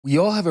We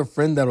all have a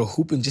friend that'll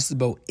hoop in just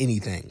about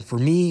anything. For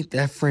me,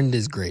 that friend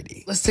is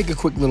Grady. Let's take a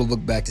quick little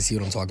look back to see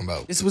what I'm talking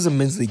about. This was a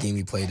men's league game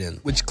he played in,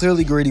 which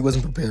clearly Grady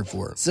wasn't prepared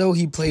for. So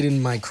he played in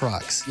my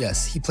Crocs.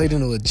 Yes, he played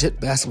in a legit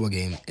basketball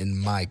game in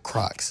my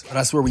Crocs. But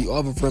I swear we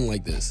all have a friend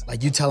like this.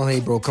 Like you tell him, hey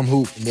bro, come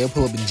hoop. And they'll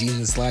pull up in jeans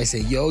and slides,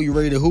 say, yo, you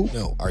ready to hoop?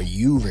 No, are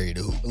you ready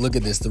to hoop? But look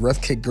at this, the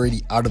ref kicked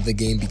Grady out of the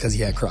game because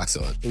he had Crocs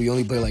on. So we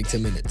only played like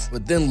 10 minutes.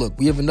 But then look,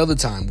 we have another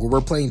time where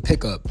we're playing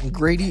pickup and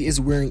Grady is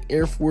wearing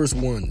Air Force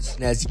Ones.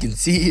 And as you can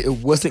see,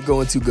 it wasn't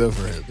going too good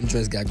for him. Them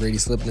trends got Grady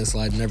slipping and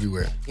sliding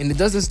everywhere. And it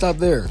doesn't stop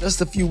there.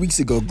 Just a few weeks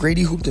ago,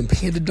 Grady hooped in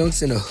Panda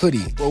Dunks in a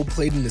hoodie. Bro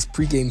played in his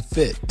pregame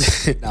fit.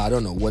 Nah, I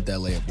don't know what that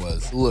layup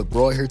was. Look,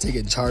 bro out here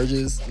taking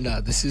charges.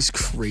 Nah, this is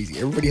crazy.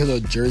 Everybody has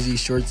a jersey,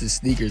 shorts, and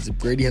sneakers, and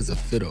Grady has a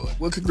fit on.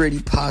 What could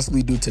Grady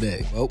possibly do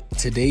today? Well,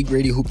 today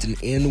Grady hooped in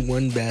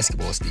N1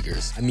 basketball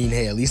sneakers. I mean,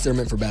 hey, at least they're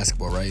meant for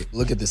basketball, right?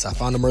 Look at this. I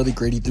found him early.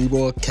 Grady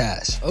 3-ball,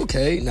 cash.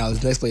 Okay, now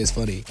this next play is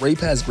funny. Ray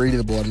passed Grady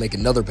the ball to make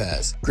another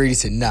pass. Grady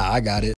said, nah, I got it.